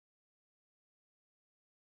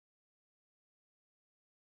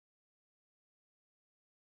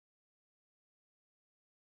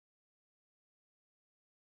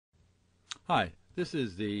Hi, this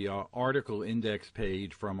is the article index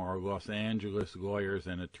page from our Los Angeles Lawyers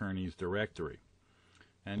and Attorneys Directory.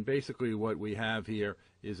 And basically what we have here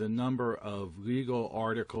is a number of legal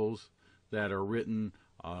articles that are written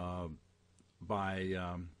by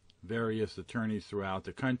various attorneys throughout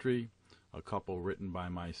the country, a couple written by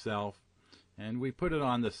myself, and we put it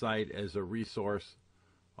on the site as a resource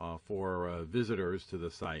for visitors to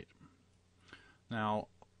the site. Now,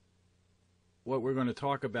 what we're going to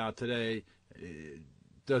talk about today, it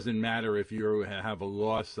doesn't matter if you have a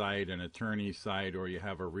law site, an attorney site, or you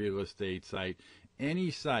have a real estate site.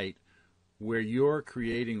 Any site where you're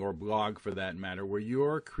creating, or blog for that matter, where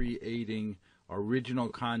you're creating original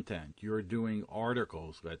content, you're doing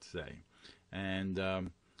articles, let's say,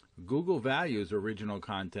 and Google values original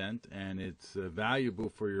content, and it's valuable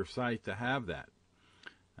for your site to have that.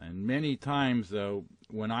 And many times, though,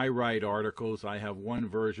 when I write articles, I have one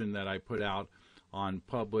version that I put out on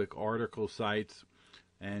public article sites,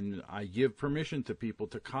 and I give permission to people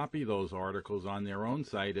to copy those articles on their own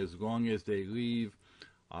site as long as they leave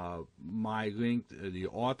my link, the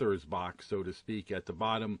author's box, so to speak, at the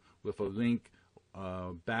bottom with a link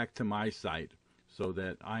back to my site so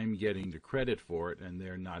that I'm getting the credit for it and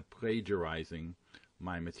they're not plagiarizing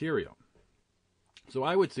my material. So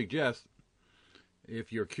I would suggest,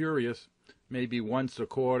 if you're curious, maybe once a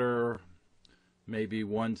quarter, maybe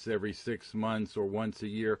once every 6 months or once a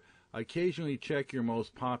year, occasionally check your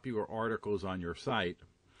most popular articles on your site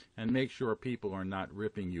and make sure people are not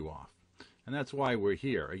ripping you off. And that's why we're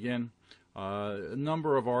here. Again, a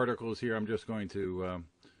number of articles here. I'm just going to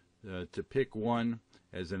pick one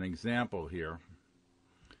as an example here.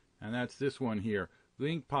 And that's this one here,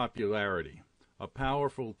 Link Popularity, a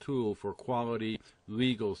powerful tool for quality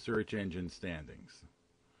legal search engine standings.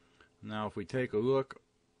 Now if we take a look,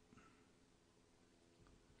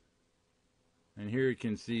 and here you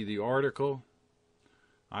can see the article.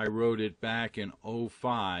 I wrote it back in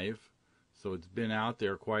 '05, so it's been out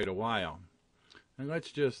there quite a while. And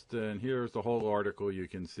let's just, and here's the whole article you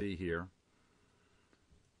can see here.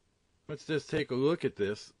 Let's just take a look at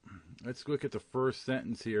this. Let's look at the first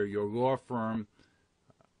sentence here. Your law firm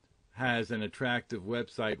has an attractive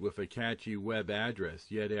website with a catchy web address,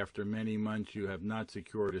 yet after many months you have not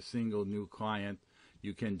secured a single new client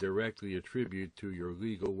you can directly attribute to your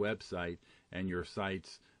legal website, and your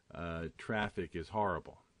site's traffic is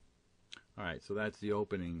horrible. All right, so that's the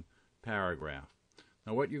opening paragraph.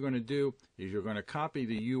 Now what you're going to do is you're going to copy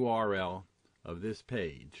the URL of this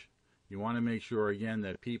page. You want to make sure, again,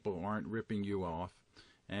 that people aren't ripping you off,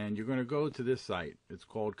 and you're going to go to this site. It's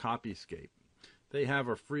called Copyscape. They have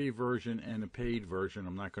a free version and a paid version.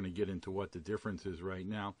 I'm not going to get into what the difference is right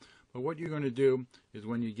now, but what you're going to do is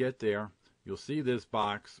when you get there, you'll see this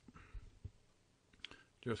box.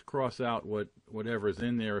 Just cross out whatever's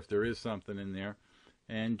in there if there is something in there,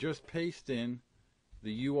 and just paste in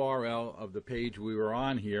the URL of the page we were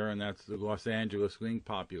on here, and that's the Los Angeles Link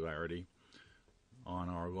Popularity on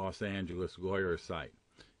our Los Angeles Lawyer site.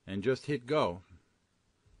 And just hit go.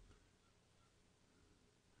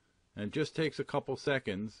 And it just takes a couple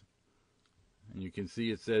seconds, and you can see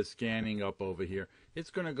it says scanning up over here.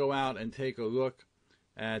 It's going to go out and take a look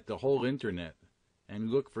at the whole internet and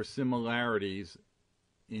look for similarities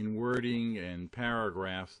in wording and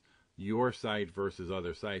paragraphs, your site versus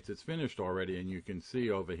other sites. It's finished already, and you can see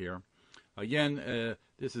over here. Again,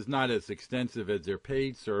 this is not as extensive as their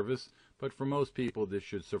paid service, but for most people this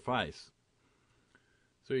should suffice.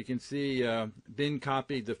 So you can see bin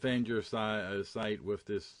copy, defend your site with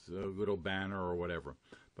this little banner or whatever.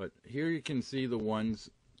 But here you can see the ones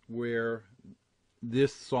where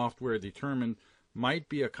this software determined might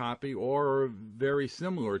be a copy or very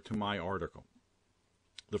similar to my article.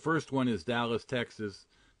 The first one is Dallas, Texas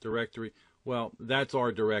directory. Well, that's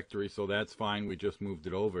our directory, so that's fine. We just moved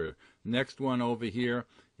it over. Next one over here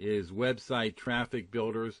is website traffic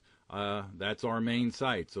builders. That's our main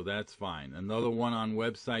site, so that's fine. Another one on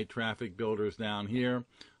website traffic builders down here.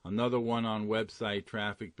 Another one on website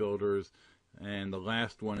traffic builders. And the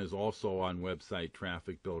last one is also on website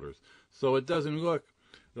traffic builders. So it doesn't look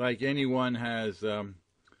like anyone has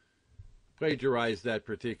plagiarized that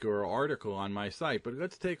particular article on my site. But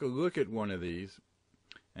let's take a look at one of these.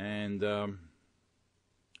 And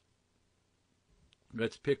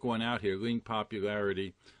let's pick one out here. Link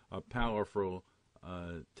Popularity, a powerful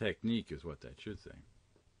technique is what that should say.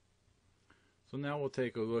 So now we'll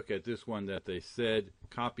take a look at this one that they said,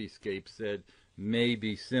 Copyscape said, may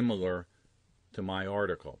be similar to my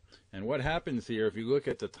article. And what happens here, if you look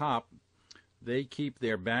at the top, they keep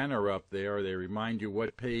their banner up there. They remind you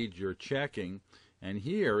what page you're checking. And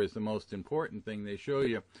here is the most important thing. They show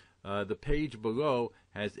you the page below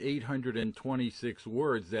has 826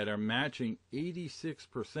 words that are matching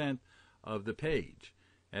 86% of the page,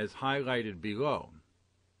 as highlighted below.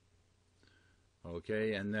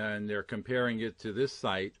 Okay, and then they're comparing it to this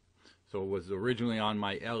site. So it was originally on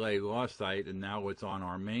my LA Law site, and now it's on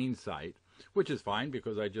our main site, which is fine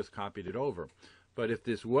because I just copied it over. But if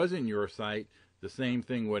this wasn't your site, the same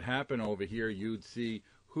thing would happen over here. You'd see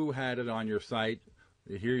who had it on your site.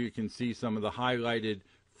 Here you can see some of the highlighted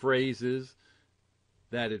phrases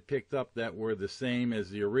that it picked up that were the same as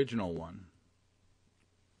the original one.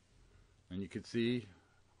 And you can see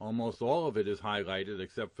almost all of it is highlighted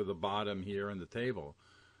except for the bottom here in the table.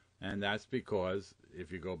 And that's because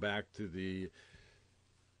if you go back to the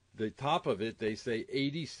top of it, they say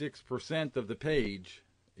 86% of the page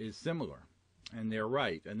is similar. And they're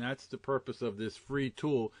right. And that's the purpose of this free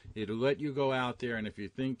tool. It'll let you go out there, and if you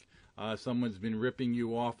think someone's been ripping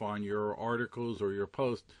you off on your articles or your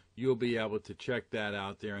posts, you'll be able to check that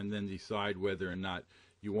out there and then decide whether or not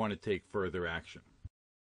you want to take further action.